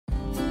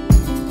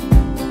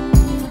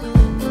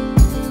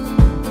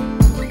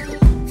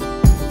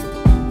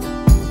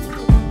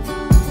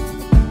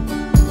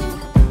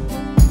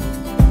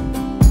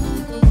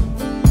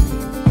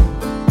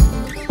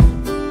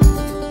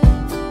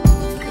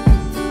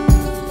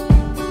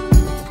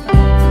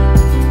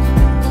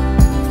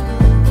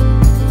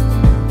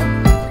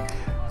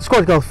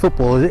Squad Golf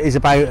Football is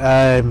about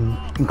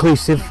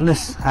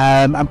inclusiveness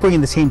and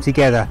bringing the team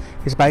together.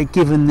 It's about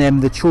giving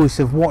them the choice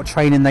of what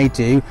training they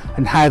do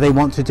and how they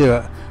want to do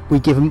it. We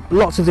give them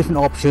lots of different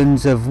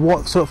options of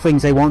what sort of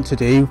things they want to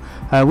do.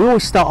 We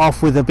always start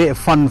off with a bit of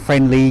fun,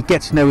 friendly,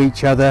 get to know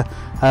each other,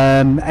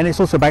 and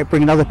it's also about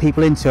bringing other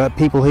people into it,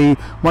 people who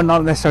might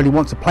not necessarily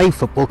want to play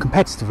football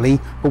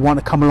competitively but want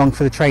to come along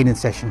for the training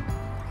session.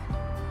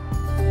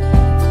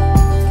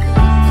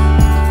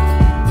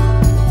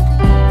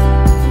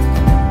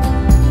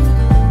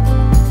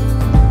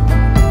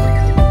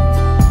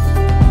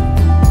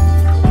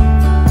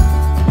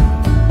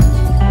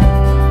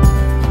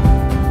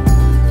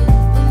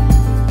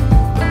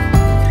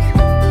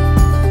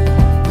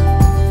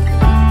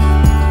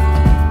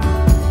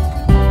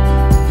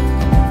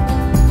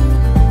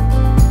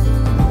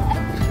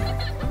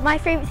 My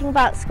favourite thing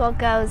about Squad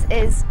Girls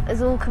is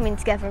us all coming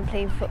together and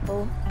playing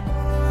football.